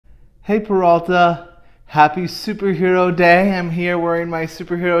Hey Peralta, happy superhero day. I'm here wearing my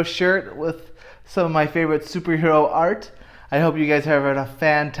superhero shirt with some of my favorite superhero art. I hope you guys have had a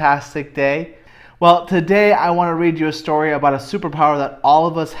fantastic day. Well, today I want to read you a story about a superpower that all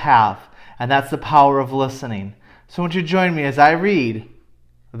of us have, and that's the power of listening. So won't you join me as I read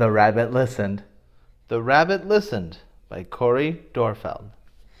The Rabbit Listened. The Rabbit Listened by Corey Dorfeld.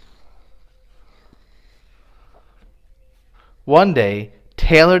 One day,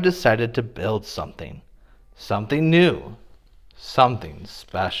 Taylor decided to build something new, something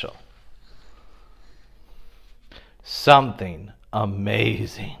special, something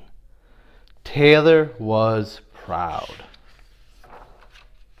amazing. Taylor was proud.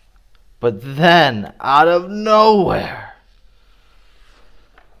 But then, out of nowhere,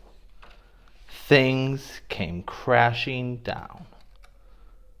 things came crashing down.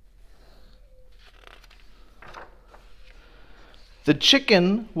 The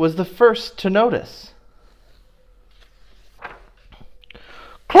chicken was the first to notice.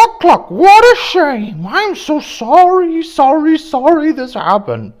 Cluck, cluck, what a shame. I'm so sorry this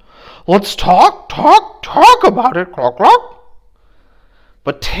happened. Let's talk about it, cluck, cluck.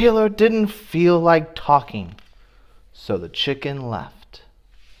 But Taylor didn't feel like talking, so the chicken left.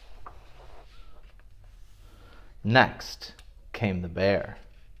 Next came the bear.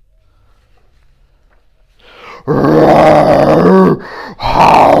 How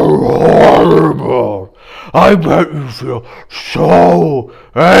horrible! I bet you feel so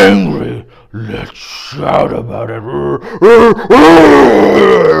angry. Let's shout about it.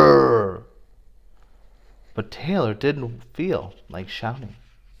 But Taylor didn't feel like shouting,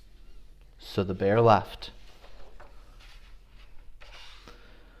 so the bear left.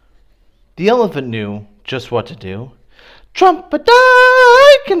 The elephant knew just what to do. Trumpet,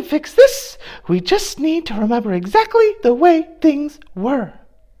 I can fix this. We just need to remember exactly the way things were.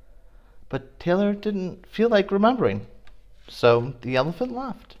 But Taylor didn't feel like remembering, so the elephant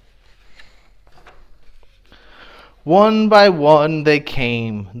left. One by one they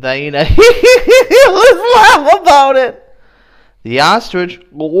came. Let's laugh about it. The ostrich,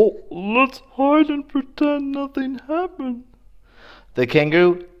 let's hide and pretend nothing happened. The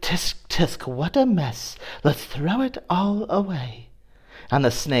kangaroo, tisk, tisk, what a mess. Let's throw it all away. And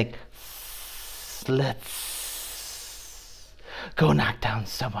the snake, let's go knock down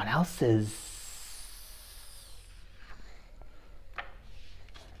someone else's.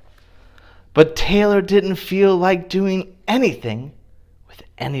 But Taylor didn't feel like doing anything with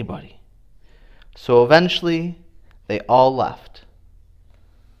anybody. So eventually, they all left.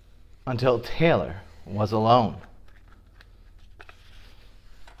 Until Taylor was alone.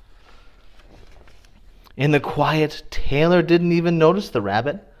 In the quiet, Taylor didn't even notice the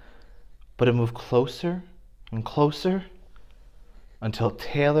rabbit, but it moved closer and closer until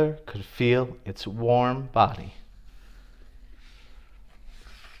Taylor could feel its warm body.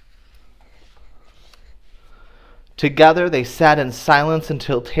 Together, they sat in silence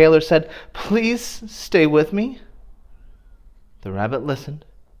until Taylor said, "Please stay with me." The rabbit listened.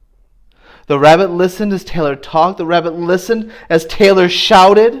 The rabbit listened as Taylor talked. The rabbit listened as Taylor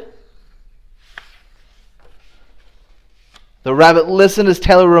shouted. The rabbit listened as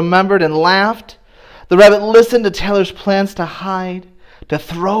Taylor remembered and laughed. The rabbit listened to Taylor's plans to hide, to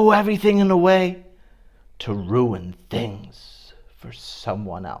throw everything away, to ruin things for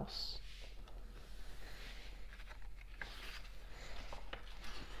someone else.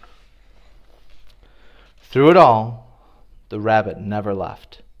 Through it all, the rabbit never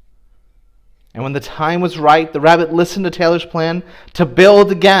left. And when the time was right, the rabbit listened to Taylor's plan to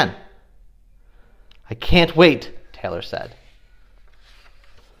build again. "I can't wait," Taylor said.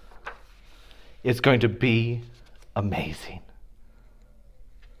 "It's going to be amazing."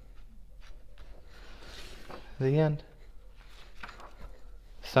 The end.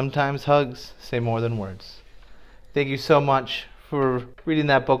 Sometimes hugs say more than words. Thank you so much for reading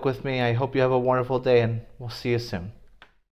that book with me. I hope you have a wonderful day, and we'll see you soon.